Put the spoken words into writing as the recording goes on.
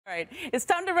All right, it's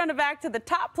time to run it back to the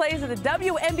top plays of the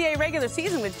WNBA regular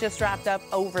season, which just wrapped up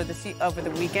over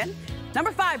the weekend.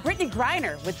 Number 5, Brittney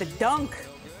Griner with the dunk.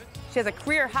 She has a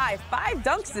career high 5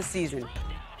 dunks this season.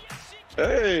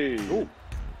 Hey. Ooh.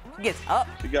 She gets up.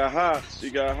 She got hot. She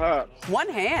got hot. One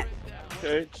hand.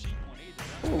 Okay.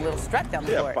 Ooh, a little strut down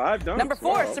the court. 5 dunks. Number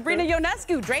 4, wow, Sabrina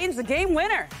Ionescu drains the game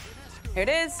winner. Here it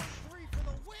is.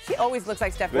 She always looks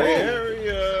like Steph Curry. Bay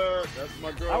Area. That's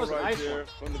my girl was right nice there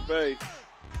from the Bay.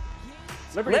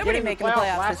 Liberty making the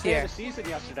playoffs last this year. Game of the season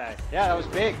yesterday. Yeah, that was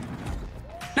big.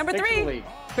 Number 3,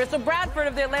 Crystal Bradford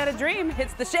of the Atlanta Dream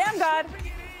hits the Sham God,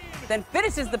 then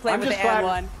finishes the play with the and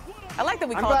one. I like that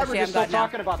we call it the Sham God now. I'm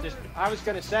glad we're still talking about this. I was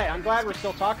going to say, I'm glad we're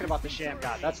still talking about the Sham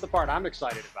God. That's the part I'm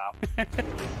excited about.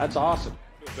 That's awesome.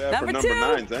 Number 2,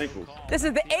 9's ankles. This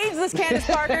is the ageless Candace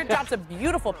Parker. Drops a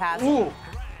beautiful pass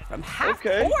from half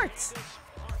court.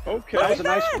 Okay. Look That was at a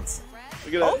nice that.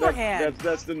 Look at that. Overhand.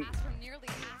 That's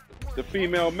the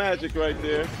female magic right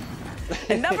there.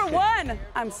 And number 1,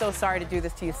 I'm so sorry to do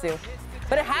this to you, Sue,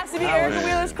 but it has to be Erica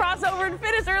Wheeler's crossover and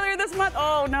finish earlier this month.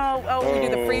 Oh, no. Oh, we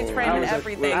do the freeze frame and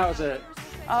everything. That was a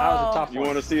tough one. You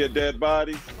want to see a dead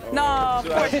body? No,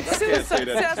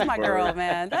 that's my girl,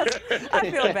 man. I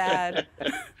feel bad.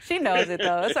 She knows it,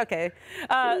 though. It's okay.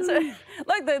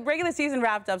 Look, the regular season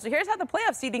wrapped up. So here's how the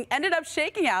playoff seeding ended up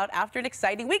shaking out after an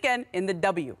exciting weekend in the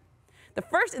W. The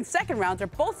first and second rounds are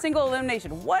both single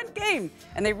elimination, 1 game,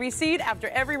 and they reseed after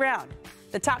every round.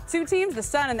 The top 2 teams, the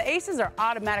Sun and the Aces, are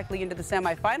automatically into the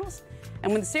semifinals,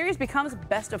 and when the series becomes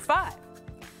best of 5.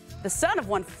 The Sun have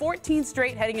won 14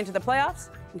 straight heading into the playoffs,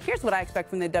 and here's what I expect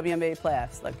from the WNBA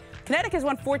playoffs. Look, Connecticut has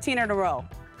won 14 in a row,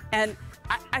 and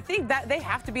I think that they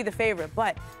have to be the favorite,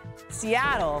 but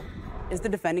Seattle is the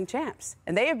defending champs,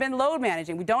 and they have been load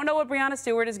managing. We don't know what Breanna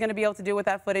Stewart is going to be able to do with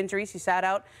that foot injury. She sat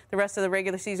out the rest of the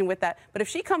regular season with that. But if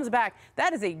she comes back,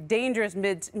 that is a dangerous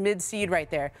mid seed right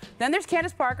there. Then there's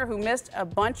Candace Parker, who missed a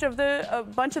bunch of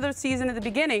the season at the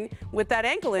beginning with that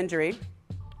ankle injury.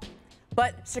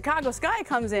 But Chicago Sky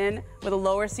comes in with a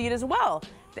lower seed as well.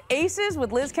 The Aces,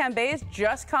 with Liz Cambage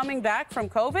just coming back from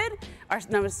COVID,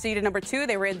 are seeded number 2.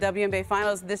 They were in WNBA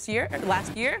finals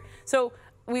last year. So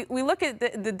we look at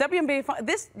the WNBA.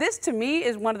 This to me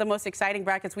is one of the most exciting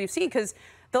brackets we've seen, because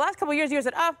the last couple of years, you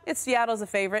said, it's Seattle's the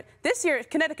favorite. This year,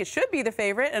 Connecticut should be the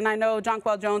favorite, and I know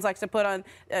Jonquel Jones likes to put on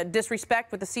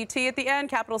disrespect with the CT at the end,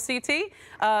 capital CT.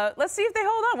 Let's see if they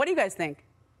hold on. What do you guys think?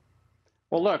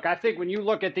 Well, look, I think when you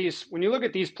look at these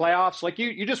playoffs, like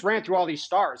you just ran through all these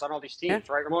stars on all these teams,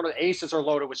 right? Ramona, the Aces are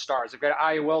loaded with stars. They've got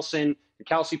Aya Wilson,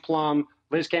 Kelsey Plum,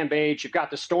 Liz Cambage. You've got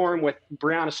the Storm with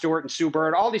Breanna Stewart and Sue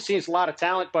Bird. All these teams, a lot of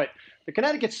talent, but the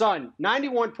Connecticut Sun,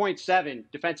 91.7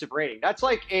 defensive rating. That's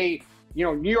like a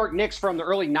New York Knicks from the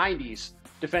early 90s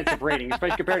defensive rating,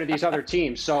 especially compared to these other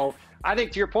teams. So I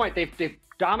think, to your point, they've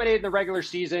dominated the regular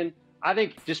season. I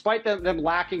think despite them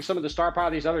lacking some of the star power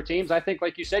of these other teams, I think,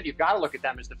 like you said, you've got to look at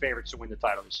them as the favorites to win the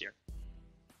title this year.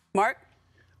 Mark?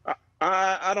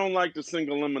 I don't like the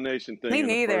single elimination thing in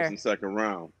the first and second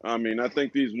round. I mean, I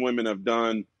think these women have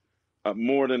done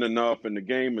more than enough, and the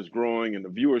game is growing, and the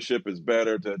viewership is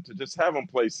better. To just have them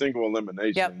play single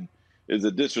elimination is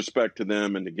a disrespect to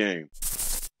them in the game.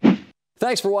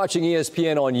 Thanks for watching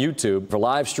ESPN on YouTube. For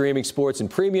live streaming sports and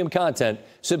premium content,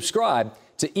 subscribe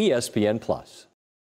to ESPN+.